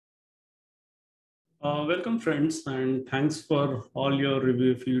Welcome, friends, and thanks for all your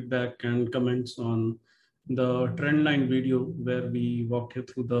review feedback and comments on the Trendline video where we walked you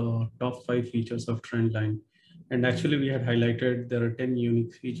through the top 5 features of Trendline. And actually, we had highlighted there are 10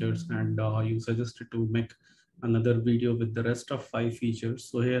 unique features, and you suggested to make another video with the rest of 5 features.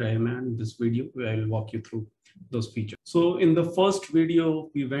 So here I am, and this video I'll walk you through those features. So in the first video,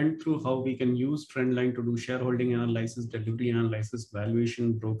 we went through how we can use Trendline to do shareholding analysis, delivery analysis,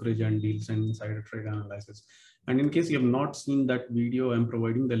 valuation, brokerage and deals, and insider trade analysis. And in case you have not seen that video, I'm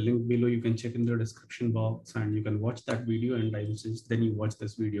providing the link below. You can check in the description box and you can watch that video, and I will suggest then you watch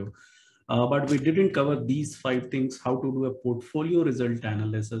this video. But we didn't cover these 5 things: how to do a portfolio result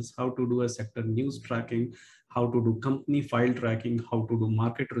analysis, how to do a sector news tracking, how to do company file tracking, how to do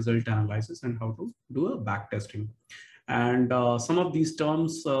market result analysis, and how to do a back testing. And some of these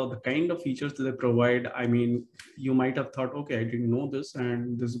terms, the kind of features that they provide, I mean, you might have thought, okay, I didn't know this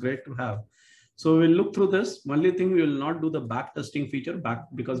and this is great to have. So we'll look through this. Only thing, we will not do the back testing feature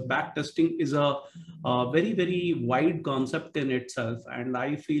because back testing is a very, very wide concept in itself. And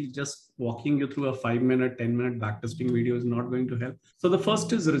I feel just walking you through a 5-minute, 10-minute back testing video is not going to help. So the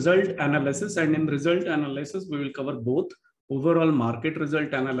first is result analysis. And in result analysis, we will cover both overall market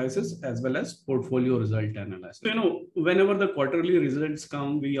result analysis as well as portfolio result analysis. Whenever the quarterly results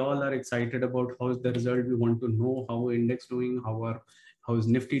come, we all are excited about how is the result. We want to know how index doing, how is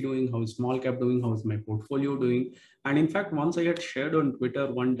Nifty doing, how is small cap doing, how is my portfolio doing. And in fact, once I had shared on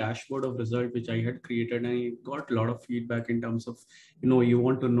Twitter one dashboard of result which I had created, and I got a lot of feedback in terms of, you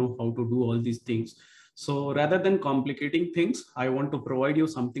want to know how to do all these things. So rather than complicating things, I want to provide you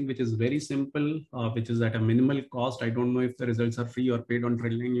something which is very simple, which is at a minimal cost. I don't know if the results are free or paid on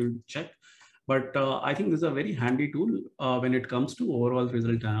Trendlyne, you'll check. But I think this is a very handy tool when it comes to overall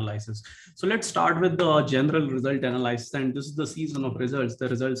result analysis. So let's start with the general result analysis. And this is the season of results. The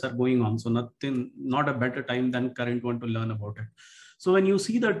results are going on. So not a better time than current one to learn about it. So when you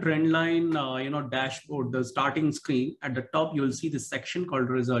see the Trendlyne, dashboard, the starting screen at the top, you will see this section called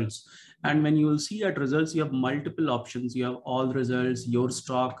results. And when you will see at results, you have multiple options. You have all results, your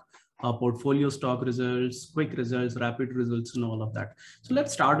stock, portfolio stock results, quick results, rapid results, and all of that. So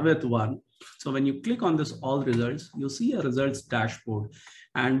let's start with one. So when you click on this all results, you see a results dashboard.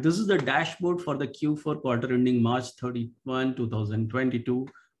 And this is the dashboard for the Q4 quarter ending March 31, 2022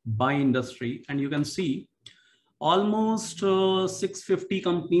 by industry. And you can see almost 650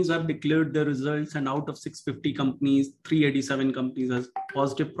 companies have declared their results, and out of 650 companies, 387 companies has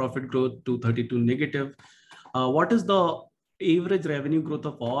positive profit growth, 232 negative. What is the average revenue growth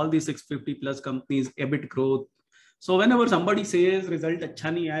of all these 650 plus companies? EBIT growth. So whenever somebody says result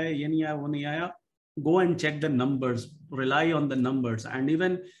acha nahi aaya, ye nahi aaya, wo nahi aaya, go and check the numbers, rely on the numbers, and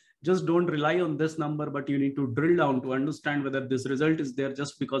even just don't rely on this number, but you need to drill down to understand whether this result is there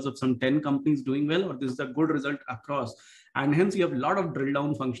just because of some 10 companies doing well, or this is a good result across. And hence you have a lot of drill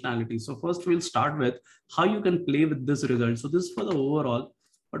down functionality. So first we'll start with how you can play with this result. So this is for the overall.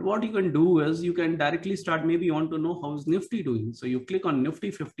 But what you can do is you can directly start, maybe you want to know how is Nifty doing. So you click on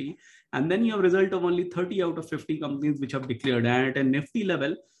Nifty 50, and then you have a result of only 30 out of 50 companies which have declared. And at a Nifty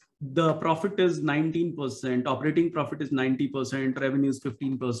level, the profit is 19%, operating profit is 90%, revenue is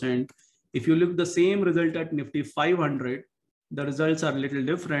 15%. If you look the same result at Nifty 500, the results are a little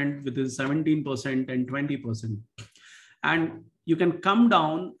different, with 17% and 20%. And you can come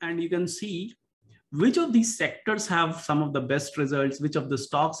down and you can see which of these sectors have some of the best results, which of the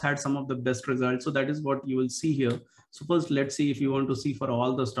stocks had some of the best results. So that is what you will see here. So first, let's see if you want to see for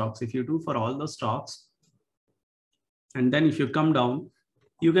all the stocks. If you do for all the stocks, and then if you come down,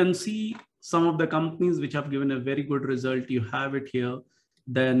 you can see some of the companies which have given a very good result. You have it here.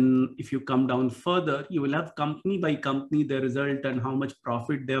 Then if you come down further, you will have company by company, their result and how much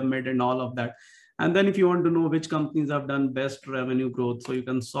profit they have made and all of that. And then if you want to know which companies have done best revenue growth, so you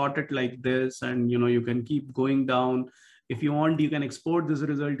can sort it like this, and you can keep going down. If you want, you can export this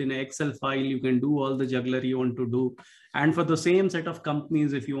result in an Excel file. You can do all the jugglery you want to do. And for the same set of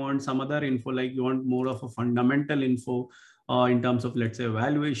companies, if you want some other info, like you want more of a fundamental info, in terms of, let's say,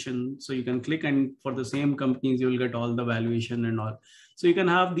 valuation. So you can click, and for the same companies, you will get all the valuation and all. So you can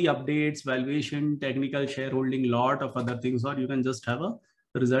have the updates, valuation, technical shareholding, lot of other things, or you can just have a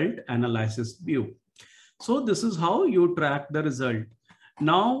result analysis view. So this is how you track the result.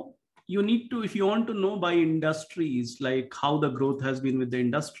 Now you need to, if you want to know by industries, like how the growth has been with the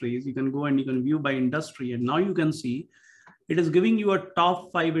industries, you can go and you can view by industry. And now you can see it is giving you a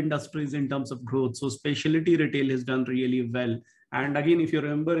top 5 industries in terms of growth. So specialty retail has done really well. And again, if you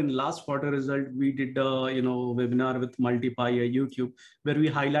remember in last quarter result, we did a webinar with Multiply YouTube, where we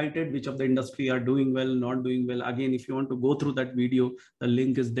highlighted which of the industry are doing well, not doing well. Again, if you want to go through that video, the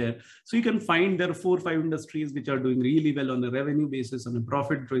link is there. So you can find there are 4 or 5 industries which are doing really well on a revenue basis, on a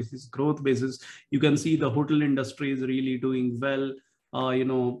profit basis, growth basis. You can see the hotel industry is really doing well,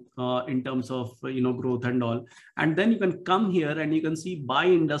 in terms of, growth and all. And then you can come here and you can see by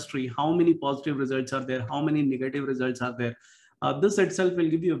industry, how many positive results are there, how many negative results are there. This itself will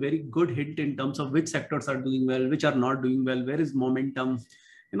give you a very good hint in terms of which sectors are doing well, which are not doing well, where is momentum,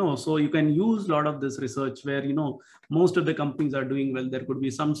 so you can use a lot of this research where, most of the companies are doing well. There could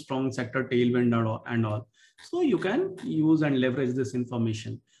be some strong sector tailwind and all. So you can use and leverage this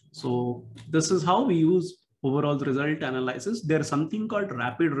information. So this is how we use overall result analysis. There's something called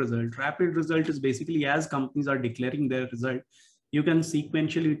rapid result. Rapid result is basically as companies are declaring their result, you can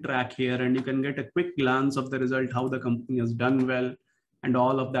sequentially track here and you can get a quick glance of the result, how the company has done well and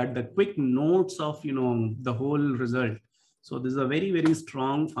all of that, the quick notes of, the whole result. So this is a very, very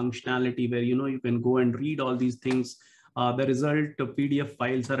strong functionality where, you can go and read all these things. The result PDF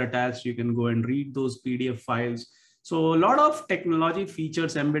files are attached. You can go and read those PDF files. So a lot of technology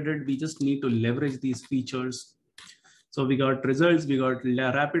features embedded. We just need to leverage these features. So we got results, we got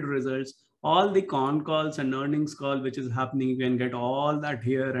rapid results, all the con calls and earnings call, which is happening. You can get all that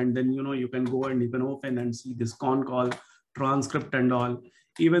here. And then, you can go and you can open and see this con call transcript and all.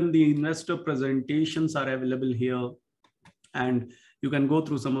 Even the investor presentations are available here. And you can go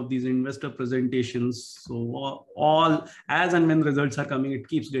through some of these investor presentations. So all as and when results are coming, it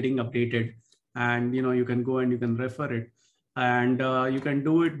keeps getting updated. And, you can go and you can refer it. And you can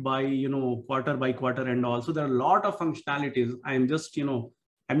do it by, quarter by quarter and also there are a lot of functionalities. I'm just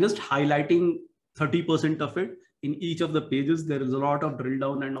highlighting 30% of it. In each of the pages, there is a lot of drill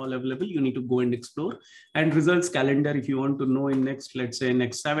down and all available. You need to go and explore. And results calendar, if you want to know in next, let's say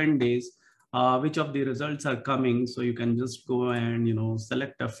next 7 days, which of the results are coming. So you can just go and,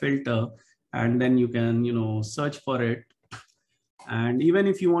 select a filter and then you can, search for it. And even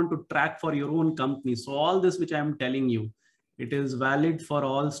if you want to track for your own company, so all this, which I'm telling you, it is valid for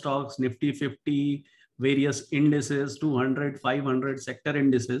all stocks, Nifty 50, various indices, 200, 500 sector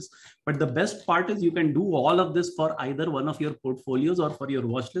indices. But the best part is you can do all of this for either one of your portfolios or for your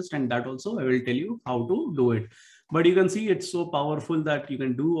watch list. And that also I will tell you how to do it. But you can see it's so powerful that you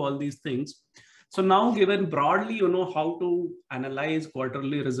can do all these things. So now, given broadly, how to analyze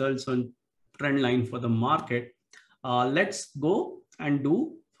quarterly results on Trendlyne for the market, let's go and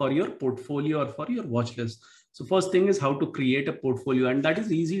do for your portfolio or for your watch list. So first thing is how to create a portfolio, and that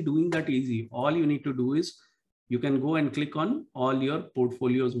is easy. Doing that easy. All you need to do is you can go and click on all your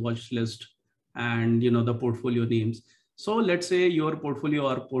portfolios watch list and the portfolio names. So let's say your portfolio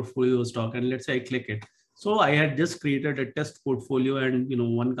or portfolio stock, and let's say I click it. So I had just created a test portfolio and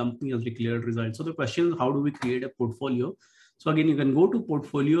one company has declared results. So the question is, how do we create a portfolio? So again, you can go to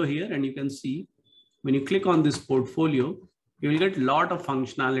portfolio here and you can see when you click on this portfolio, you will get a lot of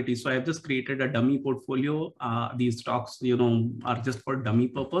functionality. So I have just created a dummy portfolio. These stocks, are just for dummy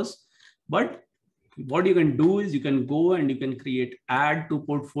purpose. But what you can do is you can go and you can create add to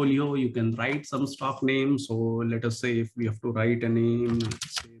portfolio. You can write some stock name. So let us say if we have to write a name,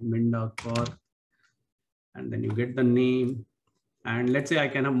 say Minda Corp, and then you get the name. And let's say I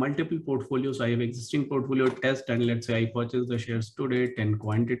can have multiple portfolios. So I have existing portfolio test, and let's say I purchase the shares today, 10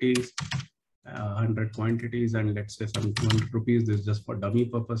 quantities. 100 quantities, and let's say some 200 rupees. This is just for dummy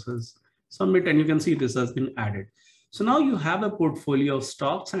purposes. Submit, and you can see this has been added. So now you have a portfolio of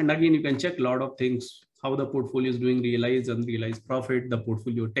stocks, and again you can check a lot of things, how the portfolio is doing, realized, unrealized profit, the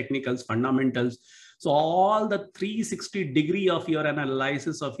portfolio technicals, fundamentals. So all the 360-degree of your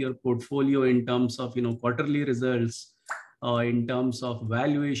analysis of your portfolio in terms of quarterly results, in terms of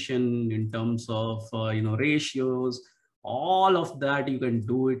valuation, in terms of ratios, all of that you can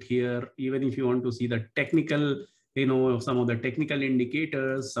do it here. Even if you want to see the technical, some of the technical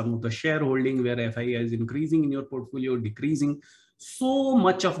indicators, some of the shareholding where FI is increasing in your portfolio, decreasing. So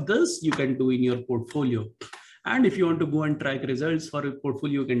much of this you can do in your portfolio. And if you want to go and track results for a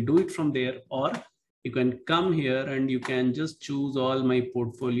portfolio, you can do it from there, or you can come here and you can just choose all my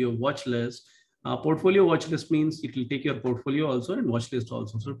portfolio watch list. Portfolio watch list means it will take your portfolio also and watch list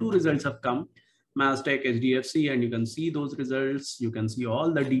also. So 2 results have come. Mastech, HDFC, and you can see those results. You can see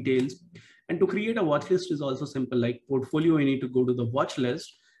all the details. And to create a watch list is also simple. Like portfolio, you need to go to the watch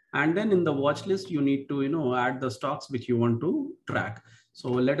list, and then in the watch list, you need to add the stocks which you want to track. So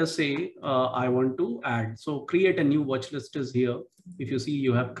let us say I want to add. So create a new watch list is here. If you see,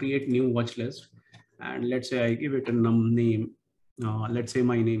 you have create new watch list, and let's say I give it a name. Let's say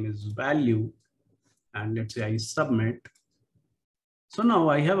my name is value, and let's say I submit. So now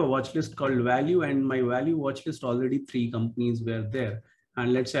I have a watch list called value, and my value watch list already 3 companies were there.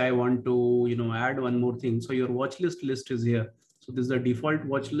 And let's say I want to, add one more thing. So your watch list is here. So this is the default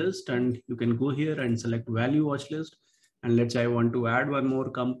watch list, and you can go here and select value watch list. And let's say I want to add one more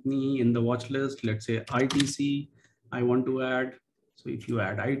company in the watch list. Let's say ITC, I want to add. So if you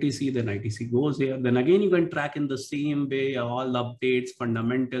add ITC, then ITC goes here. Then again, you can track in the same way all updates,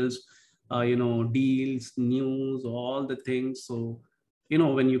 fundamentals, deals, news, all the things. So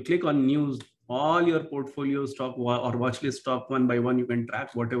when you click on news, all your portfolio stock or watch list stock one by one, you can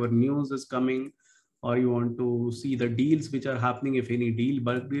track whatever news is coming, or you want to see the deals which are happening, if any deal,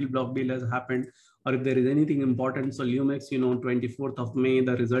 bulk deal, block deal has happened, or if there is anything important. So Lumex, 24th of May,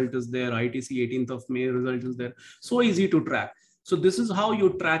 the result is there. ITC 18th of May, result is there. So easy to track. So this is how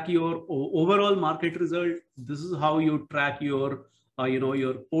you track your overall market result. This is how you track your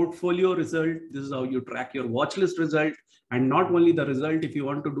your portfolio result. This is how you track your watch list result. And not only the result, if you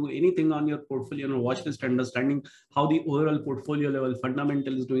want to do anything on your portfolio or watch list, understanding how the overall portfolio level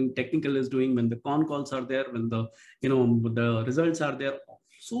fundamental is doing, technical is doing, when the con calls are there, when the the results are there,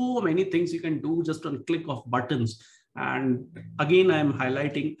 so many things you can do just on click of buttons. And again, I am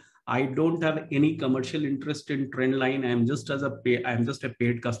highlighting, I don't have any commercial interest in Trendlyne. I'm just a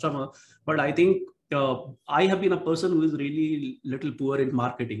paid customer, but I think I have been a person who is really little poor in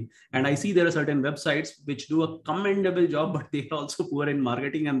marketing, and I see there are certain websites which do a commendable job, but they are also poor in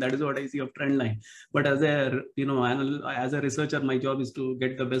marketing, and that is what I see of Trendlyne. But as a as a researcher, my job is to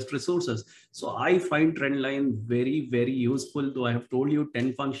get the best resources. So I find Trendlyne very, very useful. Though I have told you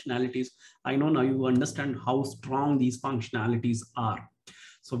 10 functionalities, I know now you understand how strong these functionalities are.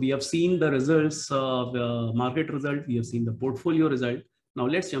 So we have seen the results, the market result, we have seen the portfolio result. Now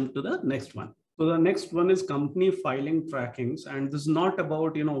let's jump to the next one. So the next one is company filing trackings, and this is not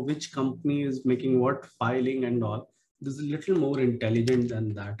about which company is making what filing and all. This is a little more intelligent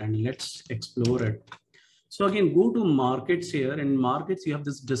than that, and let's explore it. So again, go to markets here. In markets, you have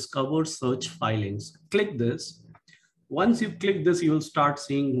this discover search filings. Click this. Once you click this, you will start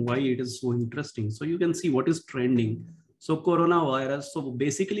seeing why it is so interesting. So you can see what is trending. So coronavirus. So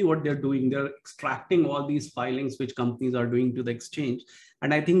basically what they're doing, they're extracting all these filings which companies are doing to the exchange.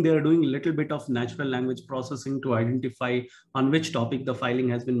 And I think they're doing a little bit of natural language processing to identify on which topic the filing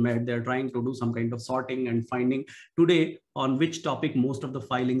has been made. They're trying to do some kind of sorting and finding today on which topic most of the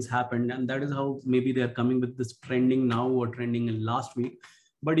filings happened. And that is how maybe they're coming with this trending now or trending in last week.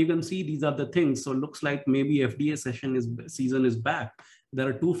 But you can see these are the things. So it looks like maybe FDA season is back. There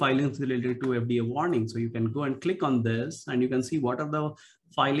are 2 filings related to FDA warning. So you can go and click on this, and you can see what are the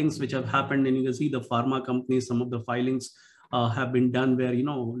filings which have happened. And you can see the pharma companies, some of the filings have been done where,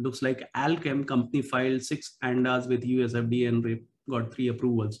 looks like Alchem company filed 6 ANDAs with US FDA and got 3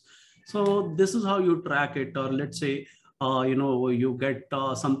 approvals. So this is how you track it. Or let's say, you get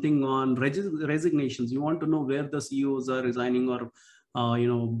something on resignations. You want to know where the CEOs are resigning, or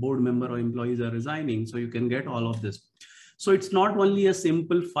board member or employees are resigning. So you can get all of this. So it's not only a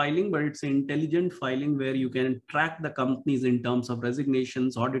simple filing, but it's an intelligent filing where you can track the companies in terms of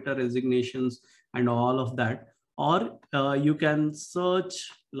resignations, auditor resignations, and all of that. Or you can search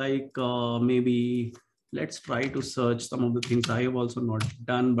like maybe let's try to search some of the things I have also not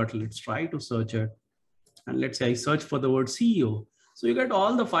done, but let's try to search it. And let's say I search for the word CEO. So you get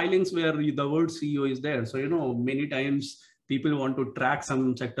all the filings where the word CEO is there. So, many times people want to track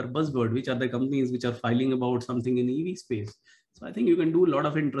some sector buzzword, which are the companies which are filing about something in EV space. So I think you can do a lot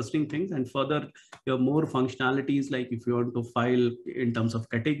of interesting things. And further, you have more functionalities, like if you want to file in terms of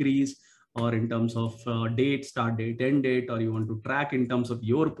categories, or in terms of date, start date, end date, or you want to track in terms of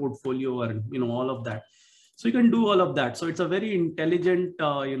your portfolio, or all of that. So you can do all of that. So it's a very intelligent,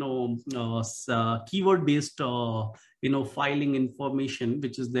 keyword based, filing information,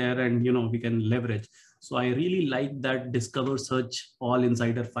 which is there, and we can leverage. So I really like that discover search all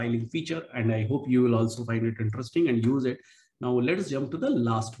insider filing feature, and I hope you will also find it interesting and use it. Now let's jump to the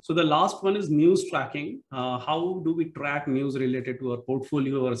last. So the last one is news tracking. How do we track news related to our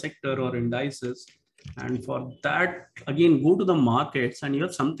portfolio or sector or indices? And for that, again, go to the markets, and you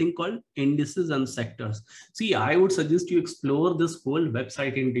have something called indices and sectors. See, I would suggest you explore this whole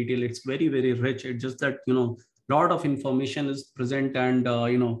website in detail. It's very, very rich. It's just that, lot of information is present, and,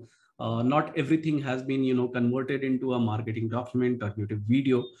 not everything has been, converted into a marketing document or YouTube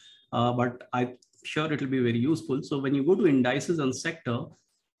video, but I'm sure it will be very useful. So when you go to indices and sector,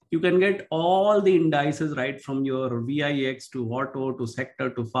 you can get all the indices right from your VIX to auto to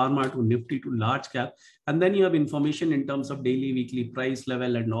sector to pharma to Nifty to large cap. And then you have information in terms of daily, weekly price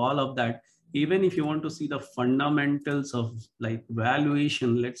level and all of that. Even if you want to see the fundamentals of like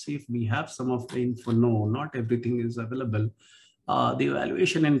valuation, let's see if we have some of the info. No, not everything is available. The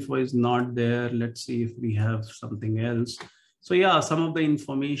evaluation info is not there. Let's see if we have something else. So yeah, some of the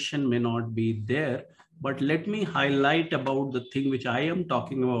information may not be there, but let me highlight about the thing which I am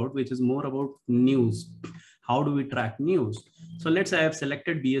talking about, which is more about news. How do we track news? So let's say I have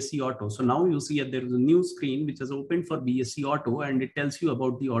selected BSc Auto. So now you see that there is a new screen which is open for BSc Auto, and it tells you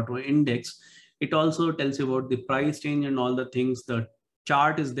about the auto index. It also tells you about the price change and all the things. The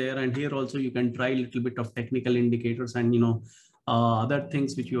chart is there, and here also you can try a little bit of technical indicators and other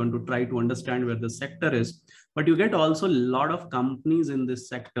things which you want to try to understand where the sector is. But you get also a lot of companies in this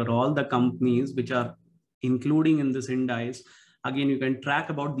sector, all the companies which are including in this index. Again, you can track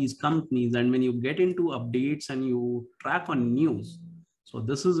about these companies, and when you get into updates and you track on news, so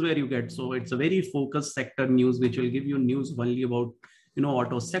this is where you get, so it's a very focused sector news which will give you news only about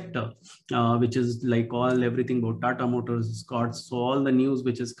auto sector, which is like all everything about Tata Motors, Scots. So all the news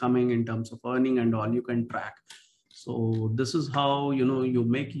which is coming in terms of earning and all you can track. So this is how you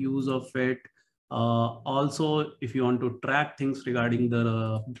make use of it. Also, if you want to track things regarding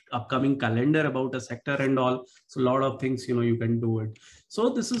the upcoming calendar about a sector and all, so a lot of things you can do it. So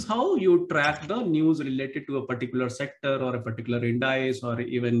this is how you track the news related to a particular sector or a particular index, or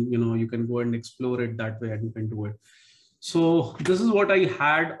even you can go and explore it that way and you can do it. So this is what I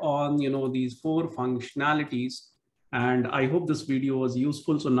had on these 4 functionalities, and I hope this video was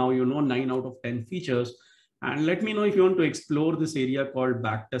useful. So now 9 out of 10 features. And let me know if you want to explore this area called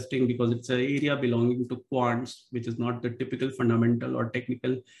backtesting, because it's an area belonging to quants, which is not the typical fundamental or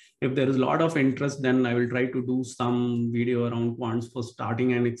technical. If there is a lot of interest, then I will try to do some video around quants for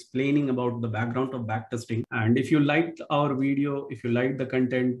starting and explaining about the background of backtesting. And if you liked our video, if you liked the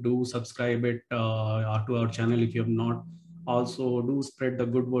content, do subscribe it to our channel if you have not. Also do spread the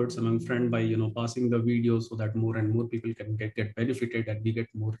good words among friends by passing the video, so that more and more people can get benefited and we get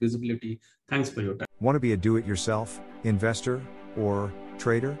more visibility. Thanks for your time. Want to be a do-it-yourself, investor, or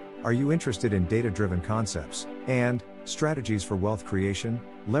trader? Are you interested in data-driven concepts and strategies for wealth creation,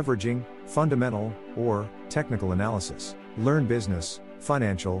 leveraging, fundamental, or technical analysis? Learn business,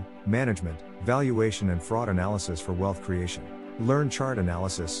 financial, management, valuation and fraud analysis for wealth creation. Learn chart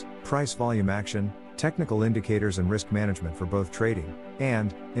analysis, price volume action, technical indicators and risk management for both trading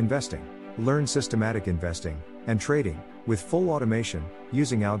and investing. Learn systematic investing and trading with full automation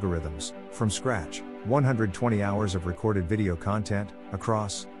using algorithms from scratch. 120 hours of recorded video content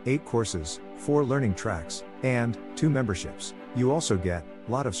across 8 courses, 4 learning tracks, and 2 memberships. You also get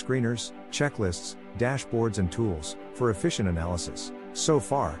a lot of screeners, checklists, dashboards and tools for efficient analysis. So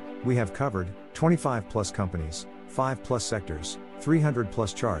far, we have covered 25 plus companies, 5 plus sectors, 300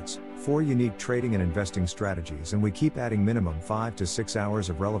 plus charts, 4 unique trading and investing strategies, and we keep adding minimum 5 to 6 hours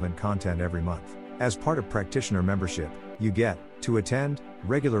of relevant content every month. As part of practitioner membership, you get to attend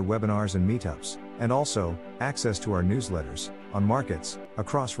regular webinars and meetups, and also access to our newsletters on markets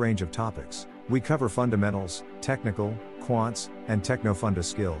across range of topics. We cover fundamentals, technical, quants, and techno-funda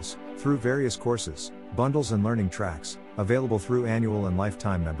skills through various courses, bundles and learning tracks available through annual and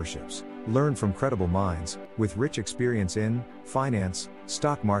lifetime memberships. Learn from credible minds with rich experience in finance,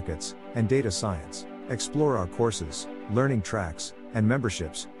 stock markets, and data science. Explore our courses, learning tracks, and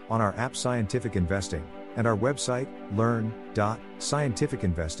memberships on our app Scientific Investing and our website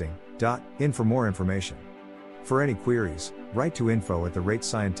learn.scientificinvesting.in for more information. For any queries, write to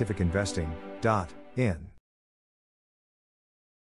info@theratescientificinvesting.in.